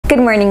Good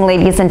morning,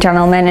 ladies and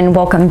gentlemen, and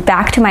welcome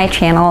back to my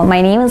channel.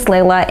 My name is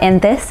Layla,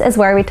 and this is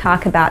where we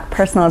talk about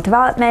personal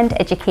development,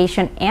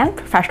 education, and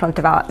professional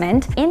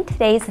development. In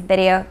today's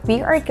video, we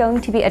are going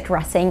to be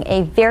addressing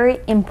a very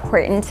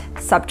important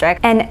subject,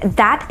 and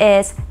that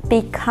is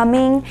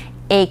becoming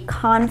a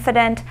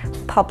confident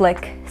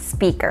public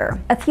speaker.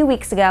 A few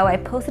weeks ago, I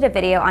posted a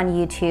video on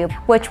YouTube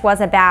which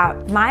was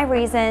about my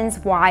reasons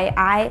why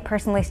I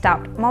personally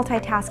stopped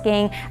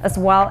multitasking, as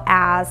well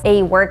as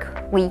a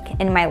work week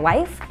in my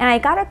life. And I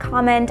got a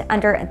comment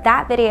under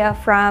that video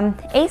from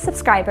a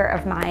subscriber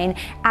of mine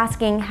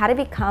asking how to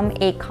become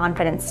a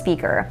confident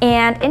speaker.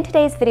 And in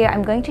today's video,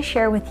 I'm going to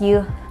share with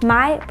you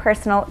my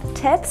personal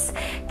tips,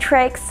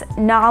 tricks,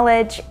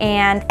 knowledge,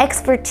 and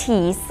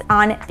expertise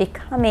on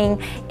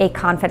becoming a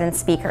confident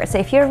speaker. So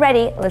if you're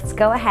ready, let's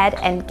go ahead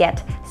and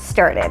get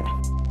started.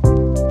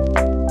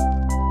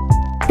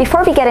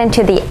 Before we get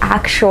into the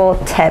actual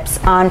tips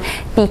on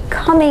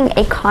becoming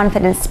a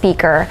confident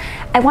speaker,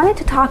 I wanted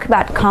to talk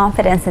about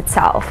confidence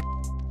itself.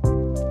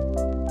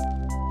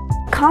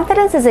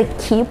 Confidence is a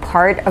key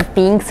part of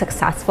being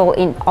successful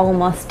in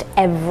almost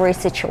every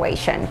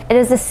situation. It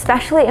is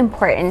especially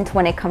important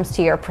when it comes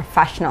to your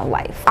professional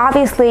life.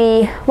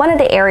 Obviously, one of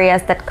the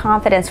areas that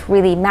confidence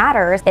really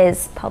matters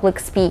is public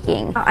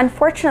speaking.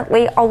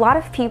 Unfortunately, a lot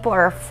of people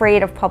are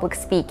afraid of public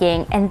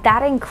speaking, and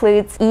that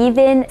includes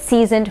even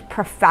seasoned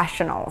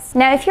professionals.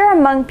 Now, if you're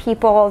among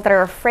people that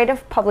are afraid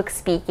of public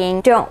speaking,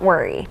 don't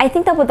worry. I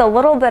think that with a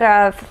little bit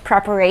of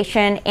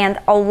preparation and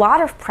a lot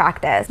of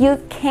practice,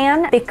 you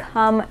can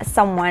become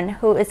someone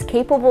who is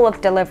capable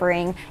of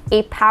delivering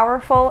a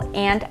powerful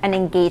and an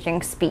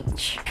engaging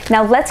speech.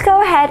 Now let's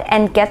go ahead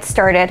and get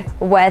started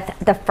with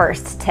the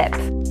first tip.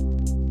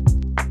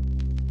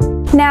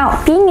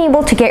 Now, being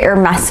able to get your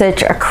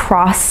message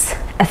across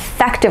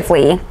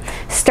effectively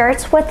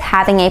starts with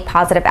having a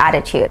positive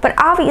attitude. But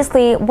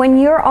obviously, when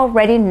you're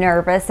already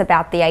nervous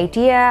about the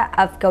idea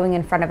of going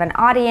in front of an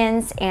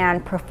audience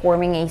and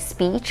performing a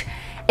speech,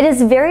 it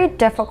is very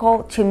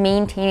difficult to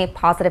maintain a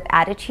positive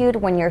attitude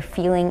when you're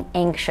feeling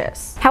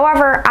anxious.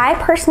 However, I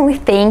personally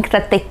think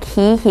that the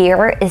key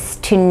here is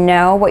to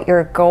know what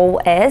your goal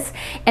is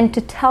and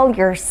to tell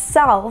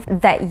yourself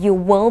that you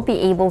will be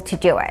able to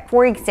do it.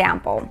 For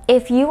example,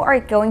 if you are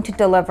going to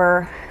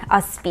deliver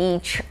a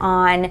speech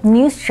on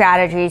new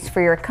strategies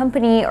for your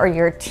company or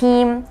your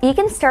team, you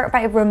can start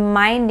by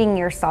reminding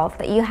yourself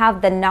that you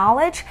have the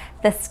knowledge,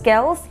 the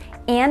skills,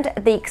 and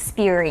the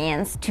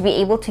experience to be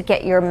able to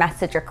get your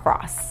message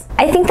across.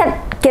 I think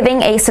that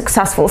giving a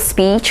successful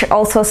speech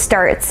also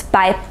starts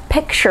by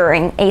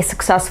picturing a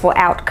successful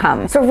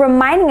outcome. So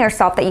reminding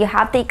yourself that you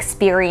have the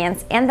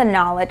experience and the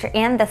knowledge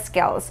and the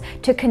skills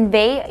to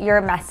convey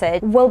your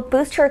message will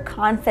boost your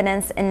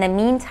confidence in the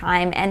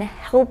meantime and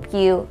help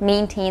you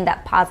maintain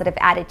that positive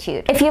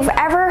attitude. If you've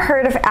ever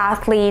heard of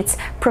athletes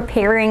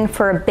preparing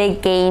for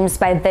big games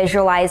by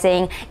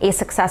visualizing a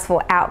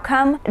successful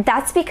outcome,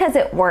 that's because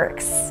it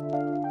works.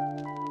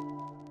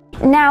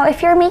 Now,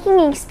 if you're making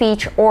a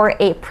speech or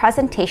a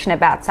presentation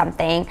about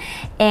something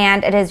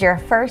and it is your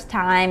first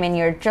time and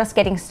you're just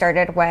getting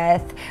started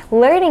with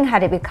learning how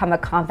to become a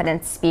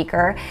confident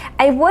speaker,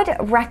 I would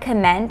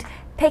recommend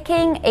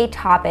picking a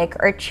topic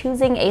or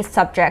choosing a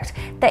subject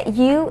that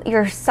you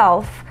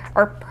yourself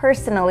are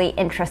personally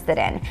interested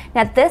in.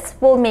 Now, this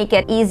will make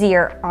it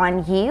easier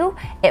on you.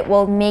 It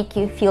will make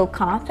you feel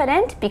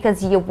confident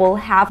because you will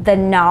have the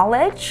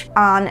knowledge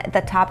on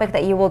the topic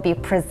that you will be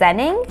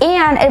presenting.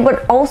 And it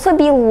would also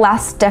be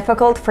less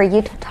difficult for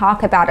you to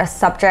talk about a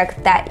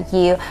subject that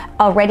you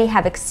already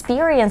have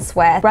experience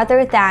with,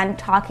 rather than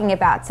talking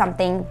about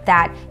something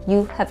that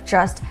you have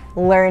just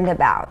learned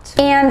about.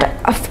 And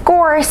of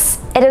course,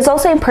 it is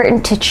also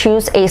important to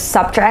choose a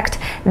subject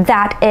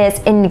that is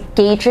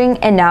engaging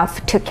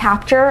enough to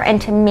capture and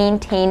to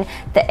maintain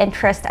the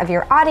interest of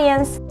your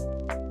audience.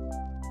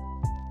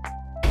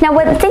 Now,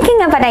 when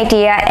thinking of an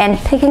idea and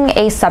picking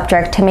a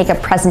subject to make a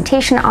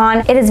presentation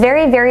on, it is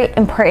very, very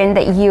important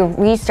that you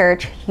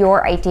research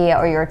your idea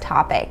or your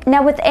topic.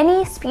 Now, with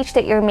any speech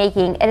that you're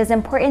making, it is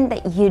important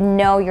that you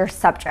know your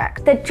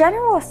subject. The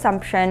general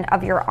assumption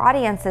of your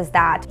audience is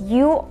that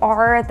you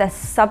are the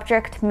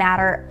subject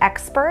matter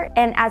expert,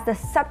 and as the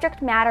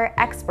subject matter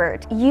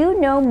expert,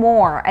 you know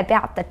more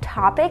about the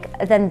topic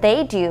than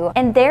they do,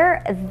 and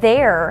they're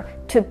there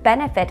to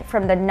benefit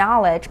from the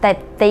knowledge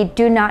that they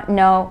do not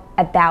know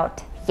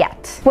about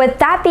yet. With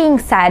that being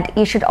said,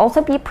 you should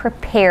also be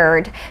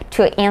prepared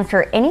to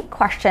answer any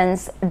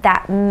questions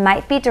that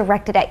might be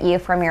directed at you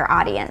from your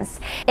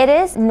audience. It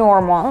is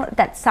normal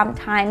that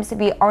sometimes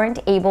we aren't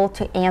able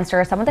to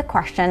answer some of the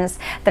questions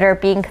that are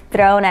being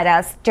thrown at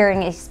us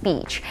during a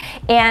speech.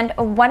 And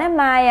one of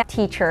my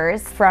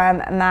teachers from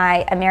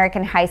my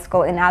American high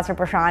school in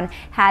Azerbaijan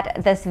had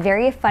this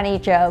very funny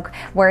joke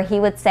where he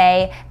would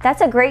say,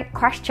 "That's a great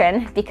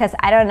question because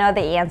I don't know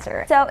the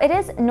answer." So it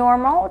is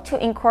normal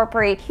to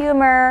incorporate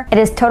humor. It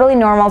is totally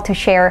normal to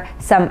share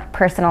some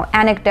personal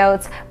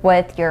anecdotes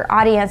with your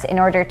audience in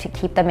order to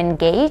keep them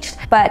engaged.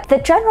 But the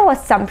general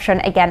assumption,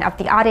 again, of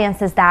the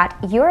audience is that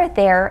you're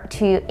there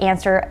to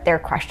answer their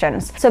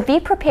questions. So be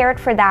prepared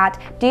for that.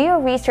 Do your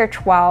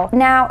research well.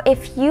 Now,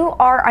 if you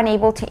are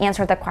unable to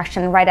answer the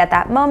question right at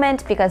that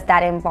moment because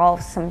that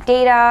involves some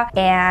data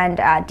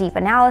and deep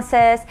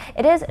analysis,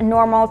 it is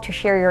normal to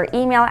share your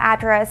email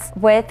address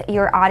with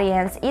your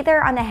audience,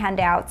 either on the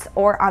handouts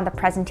or on the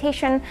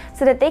presentation,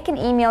 so that they can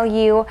email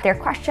you their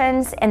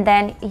questions, and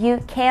then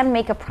you can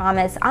make a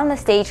promise on the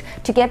stage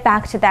to get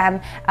back to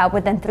them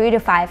within 3 to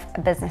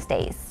 5 business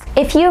days.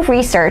 If you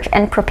research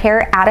and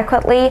prepare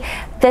adequately,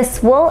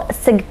 this will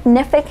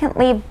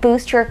significantly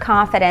boost your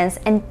confidence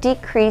and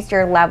decrease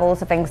your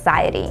levels of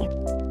anxiety.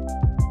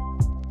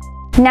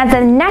 Now,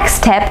 the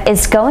next tip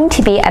is going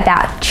to be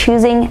about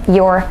choosing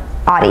your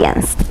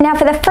audience. Now,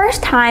 for the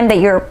first time that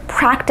you're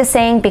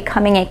practicing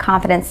becoming a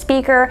confident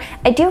speaker,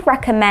 I do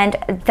recommend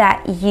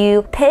that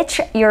you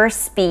pitch your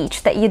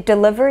speech, that you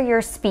deliver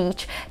your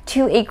speech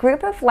to a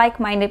group of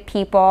like-minded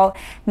people,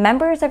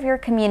 members of your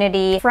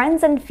community,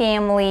 friends and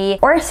family,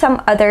 or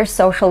some other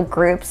social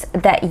groups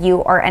that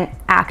you are an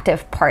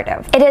active part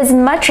of. It is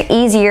much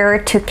easier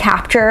to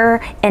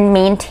capture and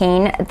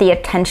maintain the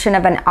attention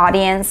of an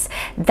audience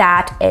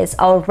that is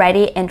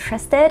already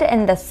interested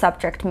in the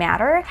subject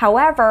matter.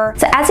 However,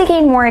 so as you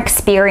gain more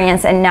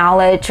experience and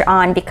knowledge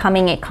on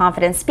becoming a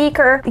confident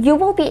speaker, you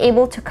will be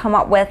able to come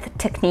up with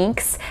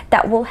techniques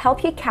that will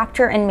help you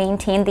capture and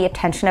maintain the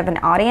attention of an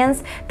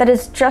audience that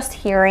is just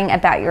hearing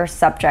about your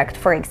subject,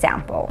 for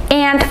example.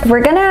 And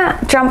we're gonna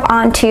jump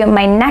on to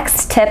my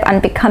next tip on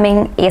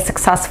becoming a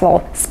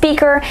successful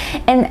speaker,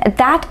 and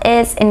that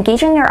is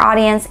engaging your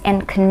audience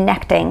and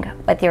connecting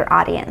with your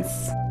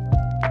audience.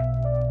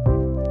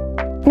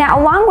 Now,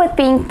 along with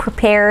being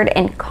prepared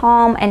and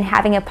calm and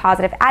having a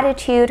positive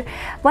attitude,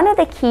 one of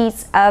the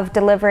keys of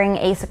delivering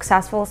a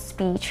successful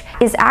speech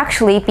is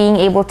actually being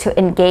able to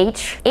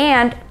engage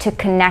and to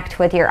connect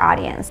with your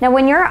audience. Now,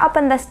 when you're up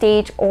on the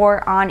stage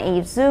or on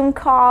a Zoom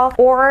call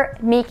or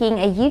making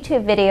a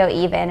YouTube video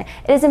even,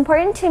 it is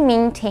important to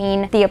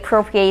maintain the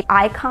appropriate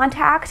eye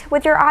contact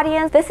with your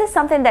audience. This is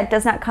something that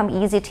does not come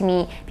easy to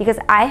me, because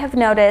I have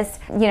noticed,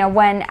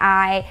 when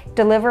I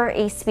deliver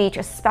a speech,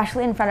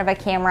 especially in front of a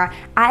camera,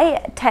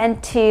 I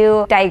tend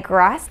to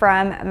digress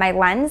from my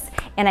lens,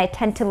 and I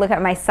tend to look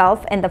at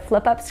myself in the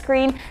flip-up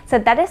screen. So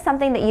that is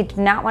something that you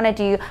do not want to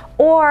do.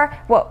 Or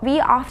what we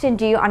often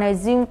do on a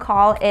Zoom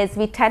call is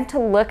we tend to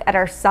look at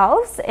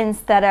ourselves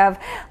instead of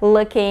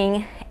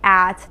looking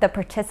at the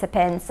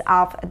participants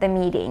of the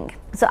meeting.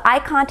 So eye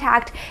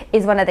contact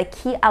is one of the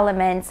key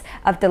elements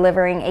of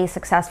delivering a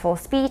successful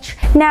speech.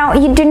 Now,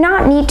 you do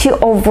not need to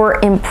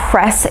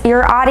over-impress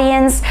your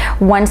audience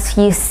once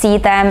you see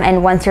them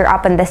and once you're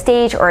up on the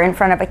stage or in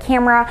front of a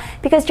camera,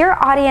 because your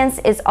audience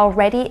is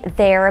already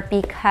there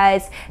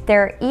because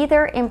they're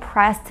either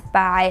impressed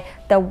by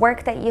the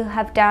work that you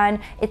have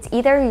done, it's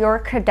either your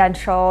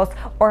credentials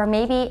or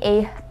maybe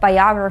a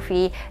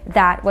biography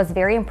that was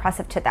very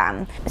impressive to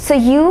them. So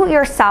you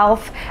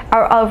yourself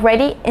are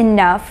already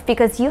enough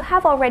because you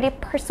have already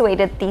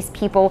persuaded these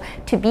people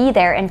to be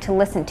there and to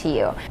listen to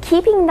you.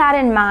 Keeping that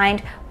in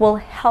mind will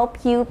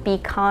help you be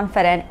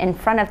confident in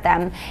front of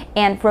them,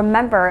 and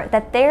remember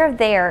that they're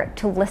there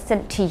to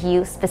listen to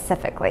you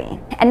specifically.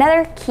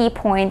 Another key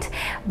point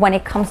when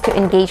it comes to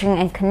engaging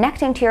and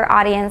connecting to your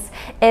audience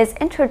is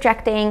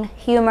interjecting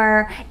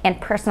humor and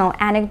personal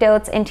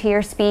anecdotes into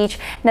your speech.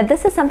 Now,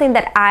 this is something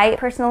that I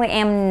personally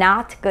am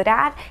not good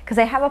at because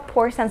I have a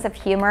poor sense of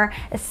humor,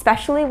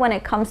 especially when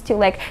it comes to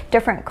like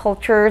different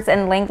cultures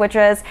and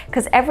languages,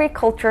 because every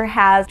culture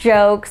has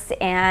jokes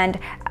and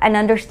an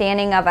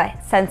understanding of a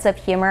sense of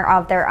humor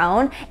of their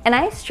own, and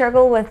I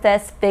struggle with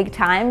this big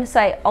time. So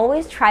I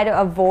always try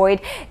to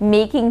avoid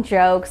making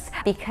jokes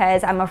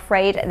because I'm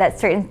afraid that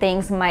certain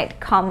things might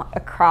come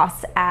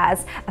across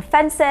as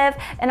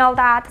offensive and all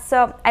that.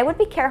 So I would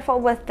be careful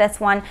with this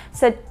one.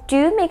 So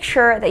do make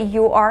sure that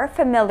you are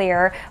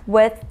familiar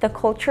with the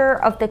culture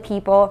of the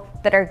people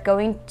that are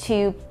going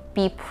to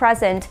be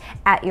present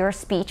at your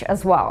speech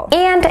as well.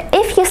 And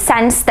if you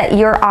sense that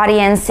your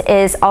audience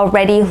is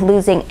already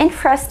losing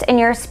interest in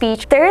your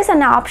speech, there is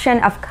an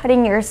option of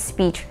cutting your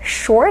speech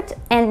short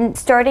and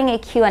starting a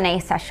Q&A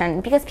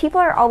session, because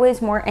people are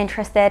always more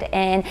interested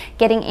in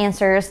getting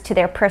answers to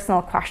their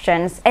personal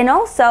questions. And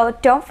also,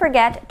 don't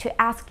forget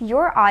to ask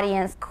your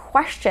audience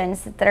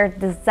questions that are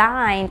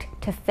designed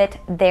to fit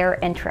their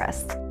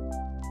interest.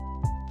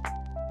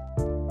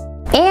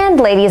 And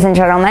ladies and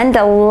gentlemen,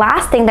 the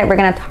last thing that we're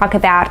going to talk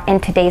about in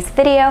today's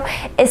video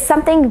is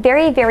something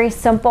very, very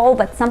simple,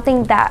 but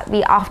something that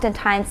we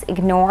oftentimes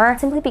ignore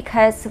simply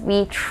because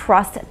we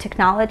trust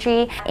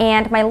technology.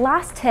 And my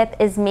last tip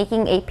is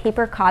making a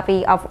paper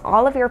copy of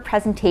all of your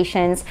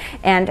presentations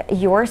and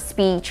your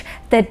speech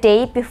the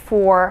day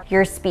before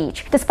your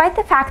speech. Despite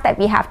the fact that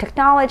we have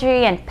technology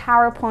and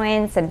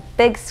PowerPoints and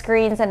big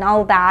screens and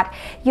all that,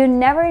 you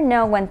never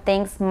know when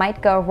things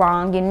might go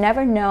wrong. You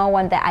never know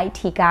when the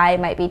IT guy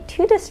might be too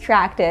too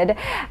distracted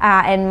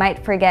and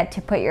might forget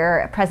to put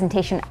your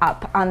presentation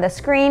up on the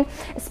screen.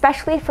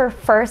 Especially for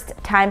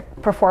first-time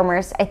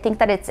performers, I think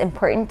that it's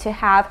important to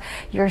have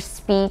your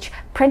speech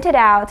printed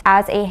out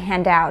as a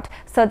handout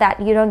so that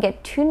you don't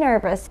get too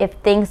nervous if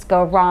things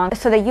go wrong,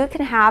 so that you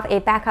can have a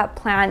backup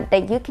plan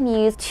that you can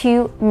use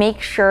to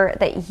make sure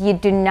that you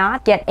do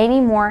not get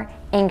any more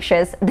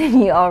anxious than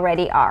you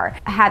already are.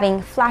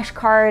 Having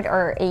flashcard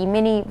or a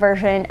mini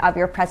version of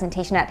your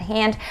presentation at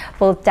hand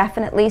will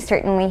definitely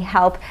certainly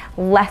help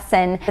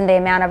lessen the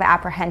amount of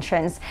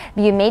apprehensions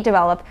you may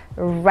develop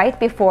right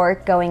before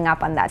going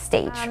up on that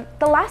stage.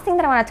 The last thing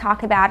that I want to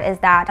talk about is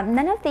that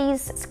none of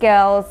these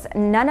skills,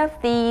 none of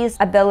these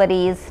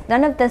abilities,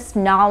 none of this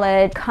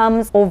knowledge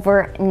comes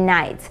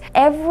overnight.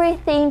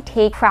 Everything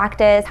takes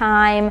practice,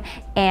 time,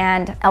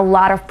 and a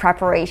lot of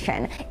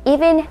preparation.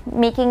 Even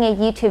making a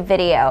YouTube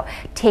video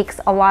takes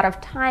a lot of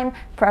time,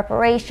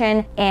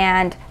 preparation,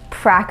 and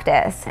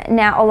practice.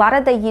 Now, a lot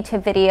of the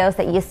YouTube videos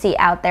that you see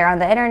out there on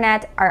the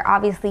internet are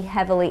obviously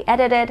heavily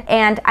edited,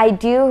 and I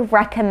do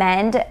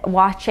recommend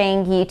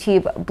watching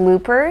YouTube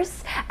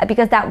bloopers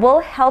because that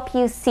will help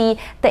you see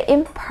the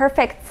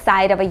imperfect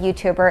side of a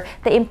YouTuber,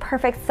 the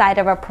imperfect side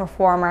of a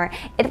performer.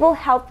 It will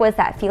help with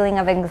that feeling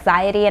of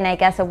anxiety, and I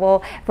guess it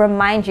will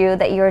remind you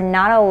that you're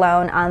not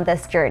alone on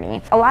this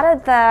journey. A lot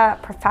of the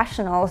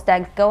professionals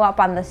that go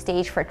up on the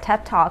stage for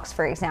TED Talks,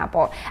 for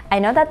example, I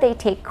know that they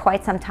take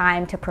quite some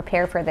time to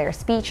prepare for their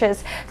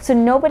speeches. So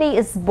nobody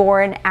is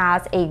born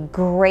as a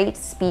great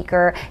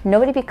speaker.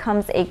 Nobody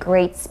becomes a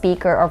great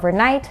speaker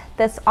overnight.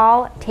 This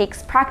all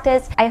takes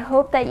practice. I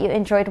hope that you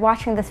enjoyed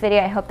watching this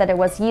video. I hope that it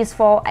was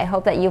useful. I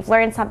hope that you've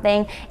learned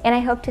something, and I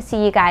hope to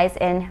see you guys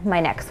in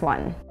my next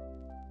one.